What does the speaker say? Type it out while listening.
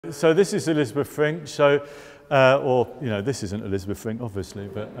So this is Elizabeth Frink, this isn't Elizabeth Frink obviously,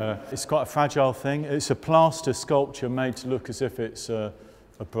 but it's quite a fragile thing. It's a plaster sculpture made to look as if it's a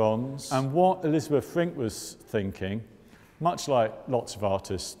bronze. And what Elizabeth Frink was thinking, much like lots of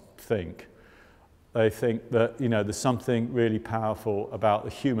artists think, they think that, there's something really powerful about the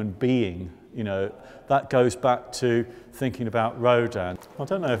human being. That goes back to thinking about Rodin. I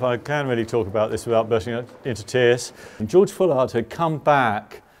don't know if I can really talk about this without bursting into tears. And George Fullard had come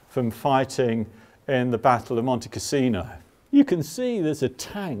back from fighting in the Battle of Monte Cassino. You can see there's a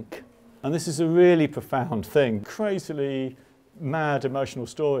tank, and this is a really profound thing. Crazily mad emotional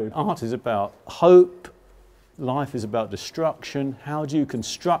story. Art is about hope, life is about destruction. How do you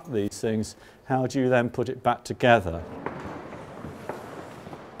construct these things? How do you then put it back together?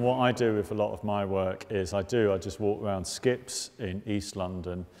 What I do with a lot of my work is I just walk around skips in East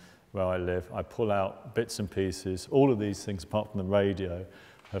London where I live. I pull out bits and pieces. All of these things, apart from the radio,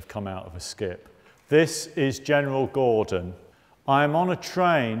 have come out of a skip. This is General Gordon. I am on a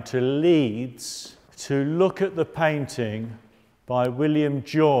train to Leeds to look at the painting by William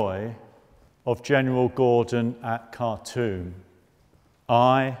Joy of General Gordon at Khartoum.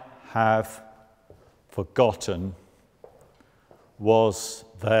 I have forgotten, was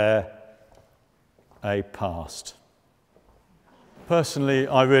there a past? Personally,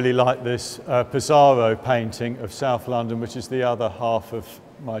 I really like this Pizarro painting of South London, which is the other half of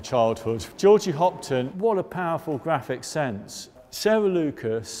my childhood. Georgie Hopton, what a powerful graphic sense. Sarah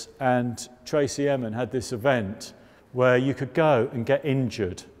Lucas and Tracy Emin had this event where you could go and get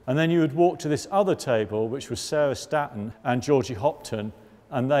injured. And then you would walk to this other table, which was Sarah Staton and Georgie Hopton,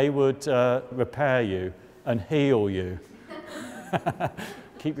 and they would repair you and heal you.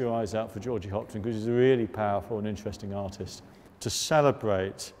 Keep your eyes out for Georgie Hopton, because he's a really powerful and interesting artist. To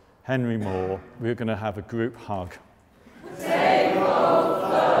celebrate Henry Moore, we're going to have a group hug. Take Old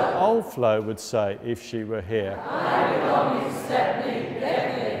Flo. Old Flo would say, if she were here. I belong in Stepney,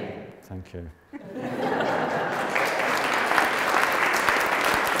 Beckley. Thank you.